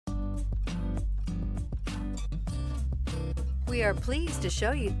We are pleased to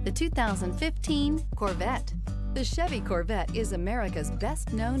show you the 2015 Corvette. The Chevy Corvette is America's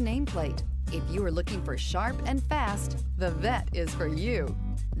best-known nameplate. If you are looking for sharp and fast, the Vette is for you.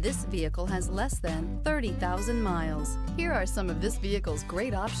 This vehicle has less than 30,000 miles. Here are some of this vehicle's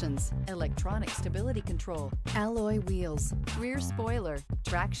great options: electronic stability control, alloy wheels, rear spoiler,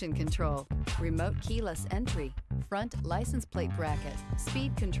 traction control, remote keyless entry, front license plate bracket,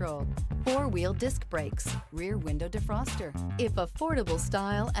 speed control, four-wheel disc brakes, rear window defroster. If affordable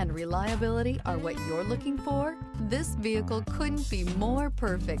style and reliability are what you're looking for, this vehicle couldn't be more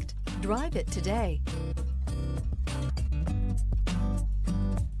perfect. Drive it today.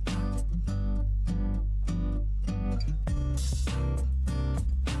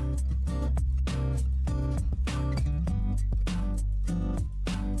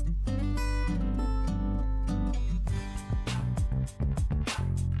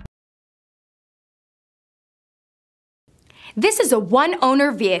 This is a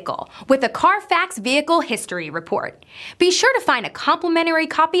one-owner vehicle with a CARFAX Vehicle History Report. Be sure to find a complimentary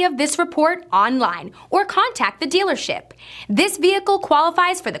copy of this report online or contact the dealership. This vehicle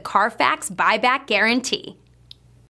qualifies for the CARFAX Buyback Guarantee.